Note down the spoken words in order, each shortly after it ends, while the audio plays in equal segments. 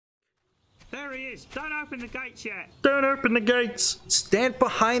There he is. Don't open the gates yet. Don't open the gates. Stand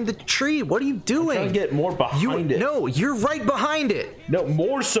behind the tree. What are you doing? I'm trying to get more behind it. No, you're right behind it. No,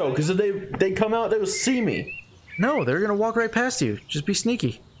 more so, because if they come out, they will see me. No, they're gonna walk right past you. Just be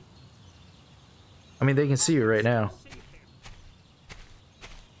sneaky. I mean, they can see you right now.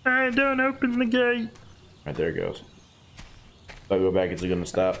 Alright, don't open the gate. Right, there it goes. If I go back, is it gonna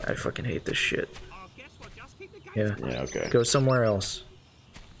stop? I fucking hate this shit. Yeah. Yeah, okay. Go somewhere else.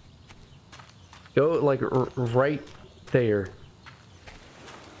 Go, like, right there.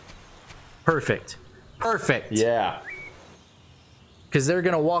 Perfect. Perfect. Yeah. Because they're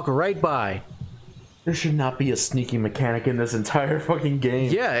gonna walk right by. There should not be a sneaky mechanic in this entire fucking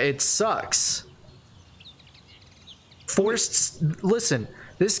game. Yeah, it sucks. Listen,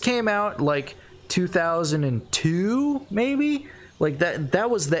 this came out like 2002, maybe? Like that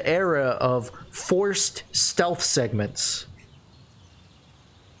was the era of forced stealth segments.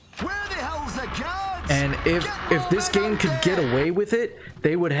 Where the hell's the guards? And if this game could get away with it,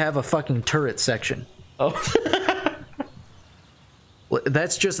 they would have a fucking turret section. Oh.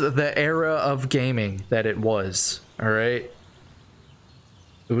 That's just the era of gaming that it was, alright?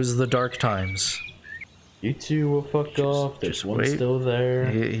 It was the dark times. You two will fuck off. There's one still there.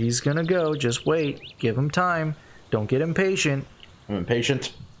 He's gonna go. Just wait. Give him time. Don't get impatient. I'm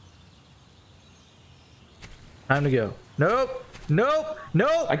impatient. Time to go. Nope. Nope.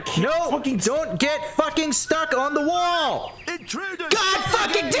 Nope. I can't fucking... Don't get fucking stuck on the wall. Intruders! God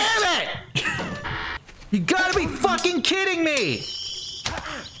fucking damn it! You gotta be fucking kidding me!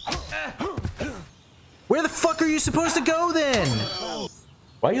 Where the fuck are you supposed to go then?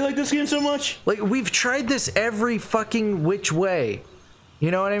 Why do you like this game so much? Like, we've tried this every fucking which way. You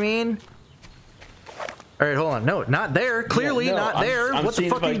know what I mean? Alright, hold on. No, not there. Clearly not there. What the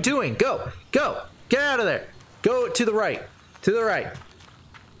fuck are you doing? Go. Go. Get out of there. Go to the right. To the right.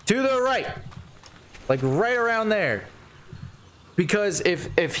 To the right. Like, right around there. Because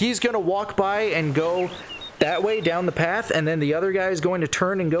if he's gonna walk by and go that way down the path, and then the other guy is going to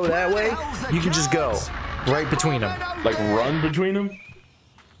turn and go that way, you can just go right between them. Like run between them?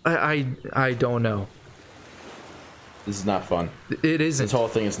 I don't know. This is not fun. It isn't. This whole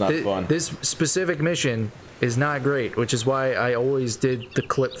thing is not fun. This specific mission is not great, which is why I always did the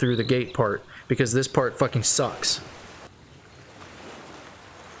clip through the gate part, because this part fucking sucks.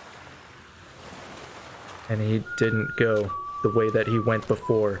 And he didn't go the way that he went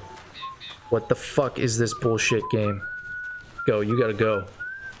before. What the fuck is this bullshit game? Go, you gotta go.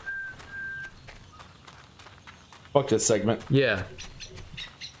 Fuck this segment. Yeah.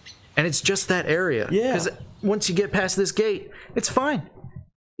 And it's just that area. Yeah. Because once you get past this gate, it's fine.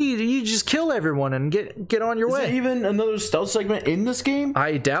 You just kill everyone and get on your way. Is there even another stealth segment in this game?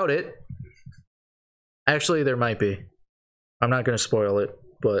 I doubt it. Actually, there might be. I'm not gonna spoil it,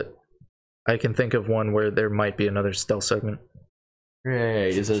 but I can think of one where there might be another stealth segment. Hey,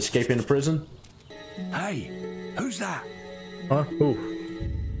 is it escaping the prison? Hey, who's that? Huh? Ooh.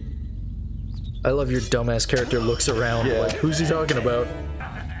 I love your dumbass character looks around like, who's he talking about?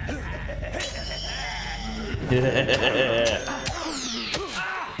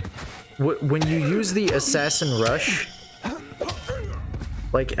 When you use the assassin rush,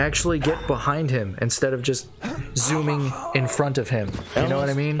 like, actually get behind him instead of just zooming in front of him. You know what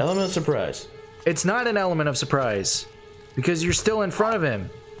I mean? Element of surprise. It's not an element of surprise. Because you're still in front of him.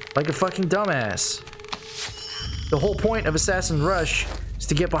 Like a fucking dumbass. The whole point of Assassin Rush is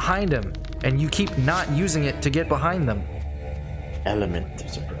to get behind him. And you keep not using it to get behind them. Element of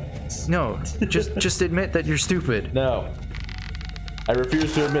surprise. No, just admit that you're stupid. No. I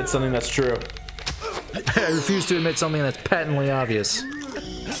refuse to admit something that's true. I refuse to admit something that's patently obvious.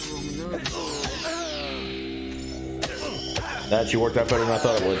 That actually worked out better than I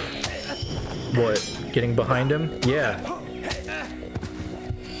thought it would. What? Getting behind him? Yeah.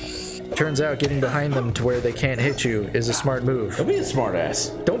 Turns out getting behind them to where they can't hit you is a smart move. Don't be a smart ass.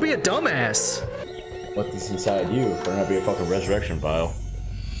 Don't be a dumbass! What's inside you? Better not be a fucking resurrection vial.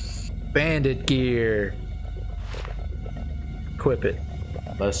 Bandit gear. Equip it.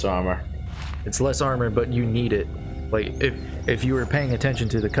 Less armor. It's less armor, but you need it. Like, if you were paying attention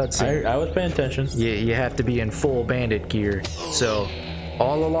to the cutscene, I was paying attention. you have to be in full bandit gear. So,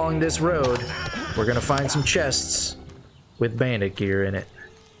 all along this road, we're gonna find some chests with bandit gear in it.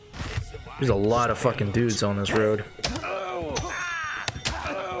 There's a lot of fucking dudes on this road.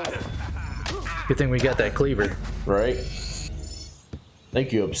 Good thing we got that cleaver. Right?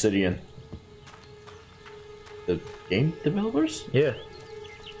 Thank you, Obsidian. The game developers? Yeah.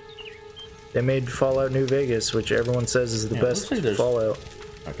 They made Fallout New Vegas, which everyone says is the best like Fallout.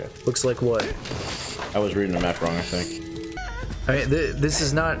 Okay. Looks like what? I was reading the map wrong, I think. I mean, this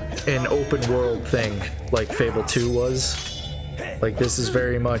is not an open world thing like Fable 2 was. Like, this is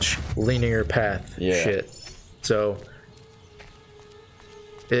very much linear path shit. So,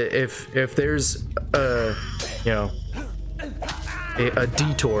 if there's a, you know, a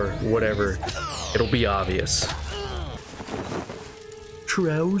detour, whatever, it'll be obvious.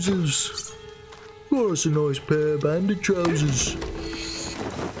 Trousers. Oh, that's a nice pair of bandit trousers.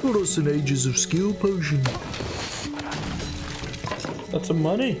 Oh, that's an Ages of Skill potion. That's some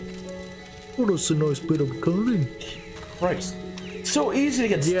money. Oh, that's a nice bit of clothing. Christ. So easy to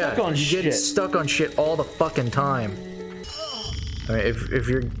get stuck on shit. You get stuck on shit all the fucking time. I mean, if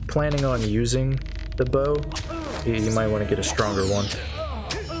you're planning on using the bow, you might want to get a stronger one.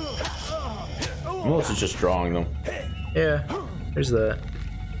 Most is just drawing them. Yeah, there's that.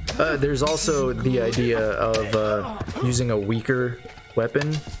 There's also the idea of using a weaker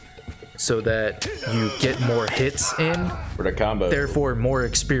weapon so that you get more hits in. For the combo. Therefore, more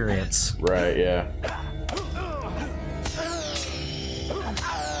experience. Right, yeah.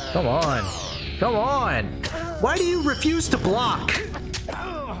 Come on. Come on. Why do you refuse to block?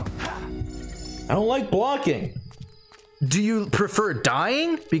 I don't like blocking. Do you prefer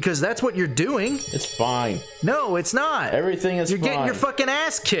dying? Because that's what you're doing. It's fine. No, it's not. Everything is fine. You're getting your fucking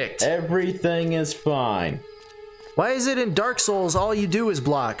ass kicked. Everything is fine. Why is it in Dark Souls all you do is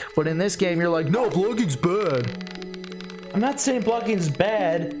block, but in this game you're like, no, blocking's bad? I'm not saying blocking's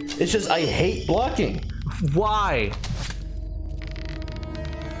bad. It's just I hate blocking. Why?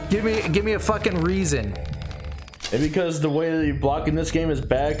 Give me a fucking reason. And because the way that you block in this game is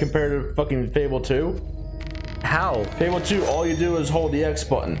bad compared to fucking Fable 2? How? Fable 2, all you do is hold the X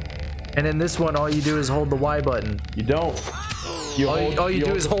button. And in this one, all you do is hold the Y button. You don't. All you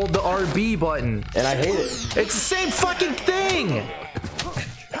do is hold the RB button. And I hate it. It's the same fucking thing!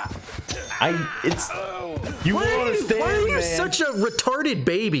 You won't understand, why are you man. such a retarded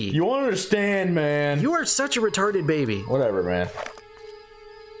baby? You won't understand, man. You are such a retarded baby. Whatever, man.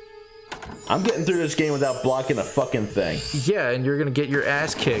 I'm getting through this game without blocking a fucking thing. Yeah, and you're gonna get your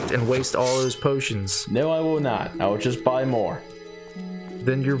ass kicked and waste all those potions. No, I will not. I will just buy more.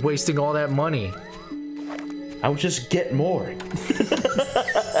 Then you're wasting all that money. I will just get more.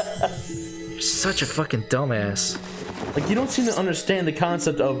 You're such a fucking dumbass. Like, you don't seem to understand the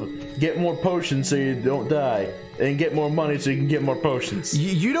concept of get more potions so you don't die, and get more money so you can get more potions.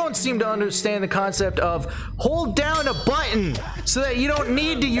 You don't seem to understand the concept of hold down a button so that you don't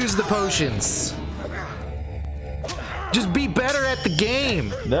need to use the potions. Just be better at the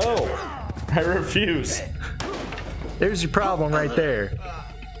game. No, I refuse. There's your problem right there.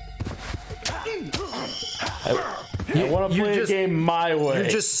 I want to play the game my way. You're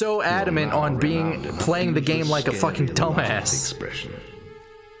just so adamant on playing the game like a fucking dumbass.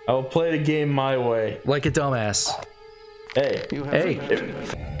 I will play the game my way. Like a dumbass. Hey. Hey.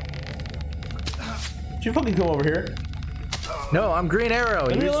 Did you fucking come over here? No, I'm Green Arrow.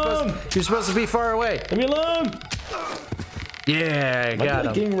 You're supposed to be far away. Leave me alone. Yeah, I got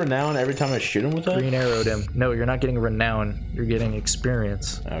him. Getting renown every time I shoot him with that? Green Arrowed him. No, you're not getting renown. You're getting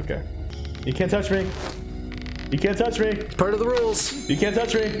experience. Okay. You can't touch me. You can't touch me. It's part of the rules. You can't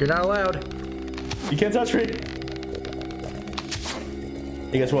touch me. You're not allowed. You can't touch me.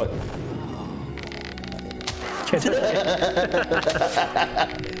 Hey, guess what?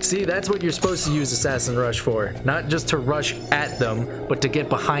 See, that's what you're supposed to use Assassin Rush for. Not just to rush at them, but to get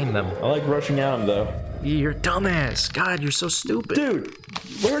behind them. I like rushing at them, though. You're dumbass. God, you're so stupid. Dude,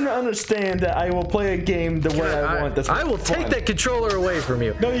 learn to understand that I will play a game the way I want. That's I will take that controller away from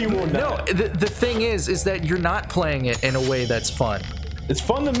you. No, you will not. No, the thing is that you're not playing it in a way that's fun. It's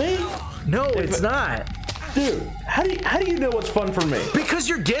fun to me. No, it's not. Dude, how do you know what's fun for me? Because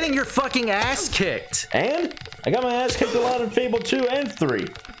you're getting your fucking ass kicked. And I got my ass kicked a lot in Fable 2 and 3.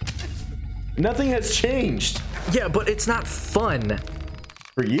 Nothing has changed. Yeah, but it's not fun.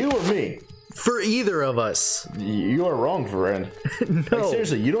 For you or me? For either of us. You are wrong, friend. No. Like,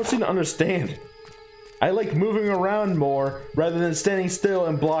 seriously, you don't seem to understand. I like moving around more rather than standing still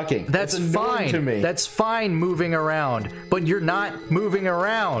and blocking. That's fine. To me. That's fine moving around, but you're not moving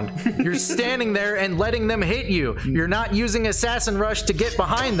around. You're standing there and letting them hit you. You're not using Assassin Rush to get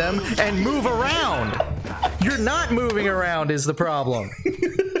behind them and move around. You're not moving around is the problem.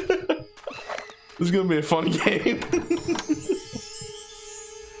 This is gonna be a fun game.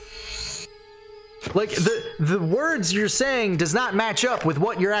 Like, the words you're saying does not match up with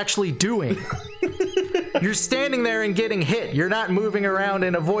what you're actually doing. You're standing there and getting hit. You're not moving around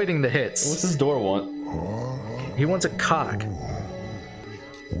and avoiding the hits. What's this door want? He wants a cock.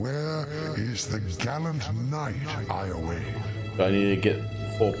 Where is the gallant knight I await? I need to get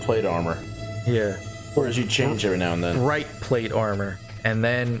full plate armor. Yeah. Or does you change every now and then? Right plate armor. And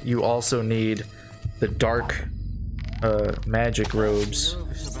then you also need the dark magic robes.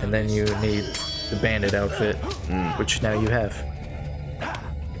 And then you need the bandit outfit, which now you have.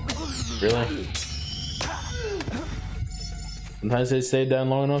 Really? Sometimes they stay down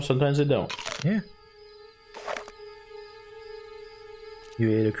long enough, sometimes they don't. Yeah.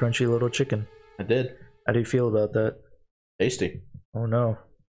 You ate a crunchy little chicken. I did. How do you feel about that? Tasty. Oh no.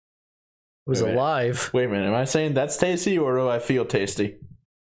 It was alive. Wait a minute, am I saying that's tasty or do I feel tasty?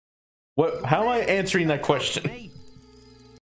 What? How am I answering that question?